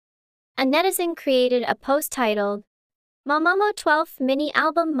A netizen created a post titled, "MAMAMOO 12th mini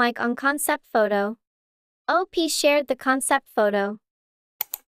album mic on concept photo." OP shared the concept photo.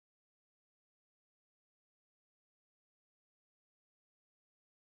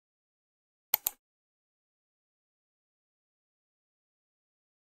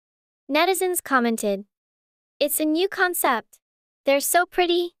 Netizens commented, "It's a new concept. They're so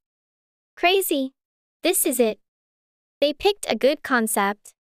pretty. Crazy. This is it. They picked a good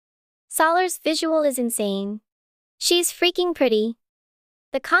concept. Solar's visual is insane. She's freaking pretty.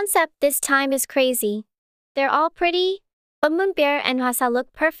 The concept this time is crazy. They're all pretty, but Moonbear and Hwasa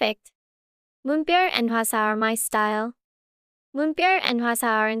look perfect. Moonbear and Hwasa are my style. Moonbear and Hwasa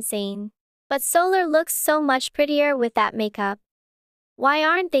are insane. But Solar looks so much prettier with that makeup. Why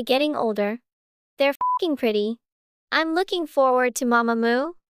aren't they getting older? They're f***ing pretty. I'm looking forward to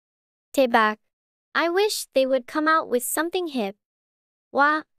MAMAMOO. Taebak. I wish they would come out with something hip.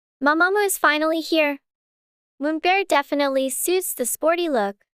 Wow, MAMAMOO is finally here. Moonbear definitely suits the sporty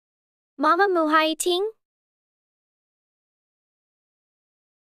look. MAMAMOO haiting?